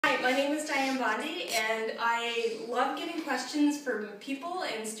everybody, and I love getting questions from people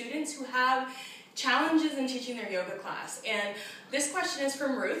and students who have challenges in teaching their yoga class. And this question is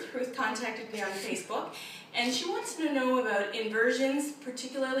from Ruth. Ruth contacted me on Facebook, and she wants to know about inversions,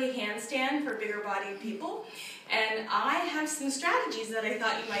 particularly handstand for bigger bodied people. And I have some strategies that I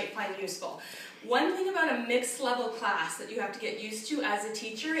thought you might find useful. One thing about a mixed level class that you have to get used to as a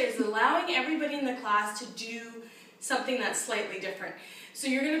teacher is allowing everybody in the class to do something that's slightly different. So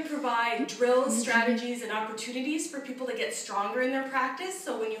you're going to provide drills, strategies, and opportunities for people to get stronger in their practice.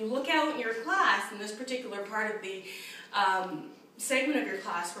 So when you look out in your class, in this particular part of the segment of your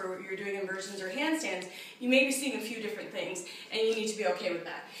class where you're doing inversions or handstands, you may be seeing a few different things, and you need to be okay with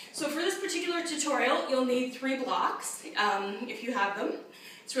that. So for this particular tutorial, you'll need 3 blocks, if you have them.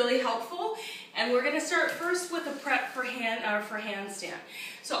 It's really helpful, and we're going to start first with a prep for handstand.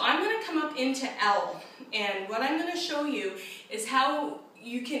 So I'm going to come up into L, and what I'm going to show you is how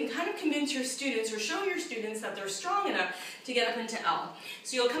you can kind of convince your students or show your students that they're strong enough to get up into L.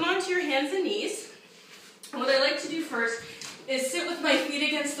 So you'll come onto your hands and knees, and what I like to do first is sit with my feet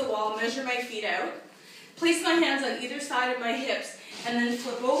against the wall, measure my feet out, place my hands on either side of my hips, and then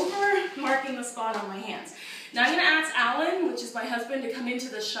flip over, marking the spot on my hands. Now I'm going to ask Alan, which is my husband, to come into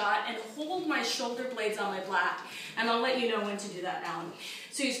the shot and hold my shoulder blades on my back, and I'll let you know when to do that, Alan.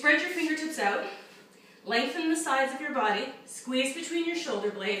 So you spread your fingertips out, lengthen the sides of your body, squeeze between your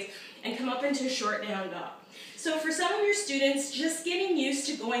shoulder blades, and come up into a short down dog. So for some of your students, just getting used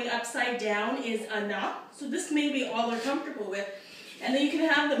to going upside down is enough. So this may be all they're comfortable with, and then you can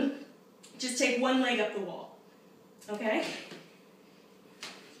have them just take one leg up the wall, okay?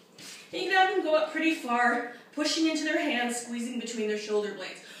 And you can have them go up pretty far, pushing into their hands, squeezing between their shoulder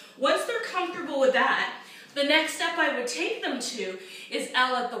blades. Once they're comfortable with that, the next step I would take them to is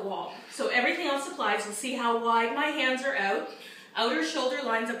L at the wall. So everything else applies. You'll see how wide my hands are out. Outer shoulder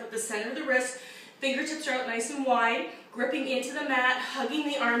lines up with the center of the wrist. Fingertips are out nice and wide, gripping into the mat, hugging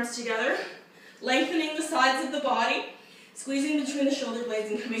the arms together, lengthening the sides of the body, squeezing between the shoulder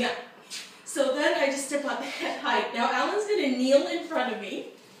blades and coming up. So then I just step up head height. Now Alan's going to kneel in front of me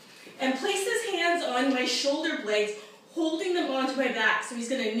and place his hands on my shoulder blades, holding them onto my back. So he's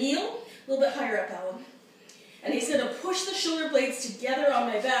going to kneel a little bit higher up, Alan. And he's going to push the shoulder blades together on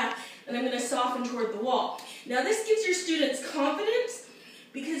my back, and I'm going to soften toward the wall. Now this gives your students confidence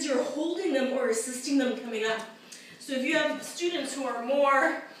because you're holding them or assisting them coming up. So if you have students who are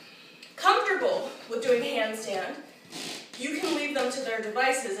more comfortable with doing handstand, you can leave them to their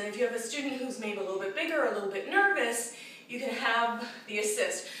devices. And if you have a student who's maybe a little bit bigger or a little bit nervous, you can have the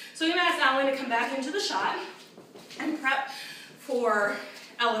assist. So I'm going to ask Alan to come back into the shot and prep for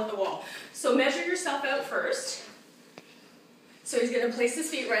L at the wall. So measure yourself out first. So he's going to place his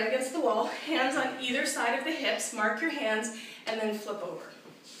feet right against the wall, hands on either side of the hips, mark your hands, and then flip over.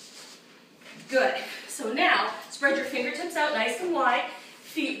 Good. So now, spread your fingertips out nice and wide,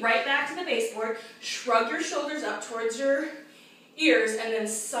 feet right back to the baseboard, shrug your shoulders up towards your ears, and then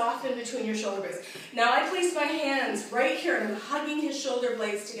soften between your shoulder blades. Now I place my hands right here, and I'm hugging his shoulder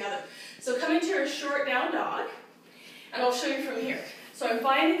blades together. So come into a short down dog, and I'll show you from here. So I'm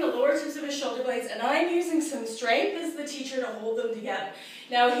finding the lower tips of his shoulder blades, and I'm using some strength as the teacher to hold them together.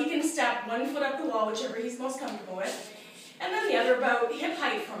 Now he can step one foot up the wall, whichever he's most comfortable with, and then the other about hip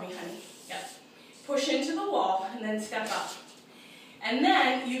height for me, honey. Yes. Push into the wall, and then step up. And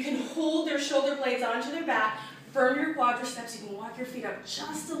then you can hold their shoulder blades onto their back, firm your quadriceps, you can walk your feet up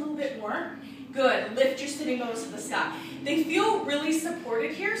just a little bit more. Good, lift your sitting bones to the sky. They feel really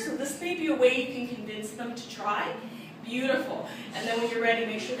supported here, so this may be a way you can convince them to try. Beautiful. And then when you're ready,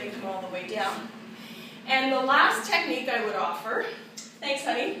 make sure they come all the way down. And the last technique I would offer, thanks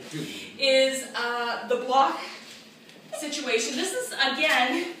honey, is the block situation. This is,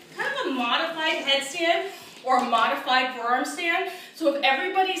 again, kind of a modified headstand or a modified forearm stand. So if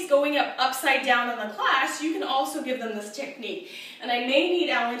everybody's going up upside down in the class, you can also give them this technique. And I may need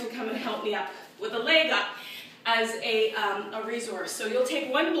Alan to come and help me up with a leg up as a resource. So you'll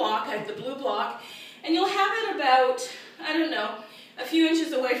take one block, I have the blue block, and you'll have it about, I don't know, a few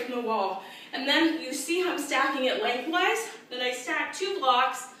inches away from the wall. And then you see how I'm stacking it lengthwise? Then I stack 2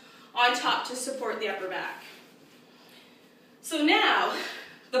 blocks on top to support the upper back. So now,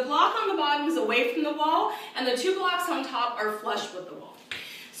 the block on the bottom is away from the wall, and the 2 blocks on top are flush with the wall.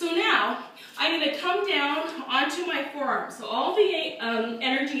 So now, I'm going to come down onto my forearm. So all the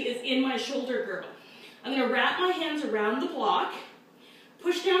energy is in my shoulder girdle. I'm going to wrap my hands around the block,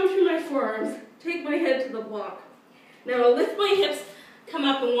 push down through my forearms, take my head to the block. Now I'll lift my hips, come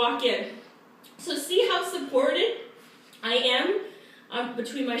up and walk in. So see how supported I am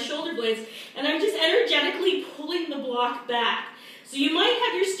between my shoulder blades, and I'm just energetically pulling the block back. So you might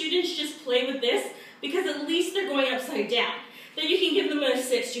have your students just play with this because at least they're going upside down. Then you can give them an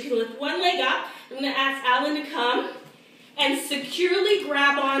assist. You can lift one leg up. I'm going to ask Alan to come and securely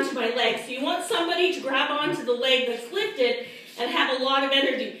grab onto my leg. So you want somebody to grab onto the leg that's lifted and have a lot of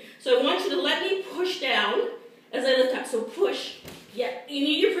energy. So I want you to let me push down as I lift up. So push. Yeah, you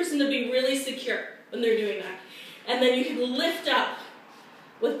need your person to be really secure when they're doing that. And then you can lift up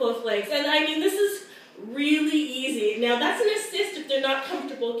with both legs. And I mean, this is really easy. Now that's an assist if they're not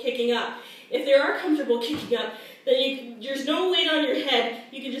comfortable kicking up. If they are comfortable kicking up, then there's no weight on your head.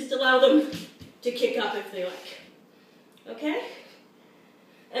 You can just allow them to kick up if they like. Okay?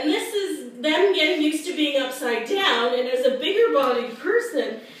 And this is them getting used to being upside down, and as a bigger bodied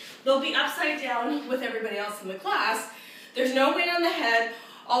person, they'll be upside down with everybody else in the class. There's no weight on the head.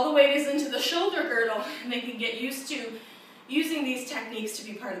 All the weight is into the shoulder girdle, and they can get used to using these techniques to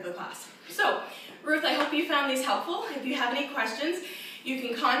be part of the class. So, Ruth, I hope you found these helpful. If you have any questions, you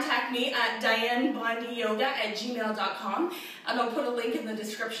can contact me at dianebondiyoga@gmail.com, and I'll put a link in the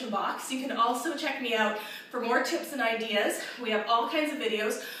description box. You can also check me out for more tips and ideas. We have all kinds of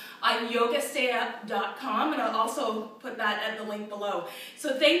videos on yogastayup.com, and I'll also put that at the link below.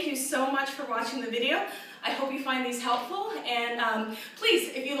 So thank you so much for watching the video. I hope you find these helpful, and please,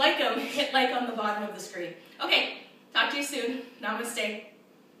 if you like them, hit like on the bottom of the screen. Okay, talk to you soon. Namaste.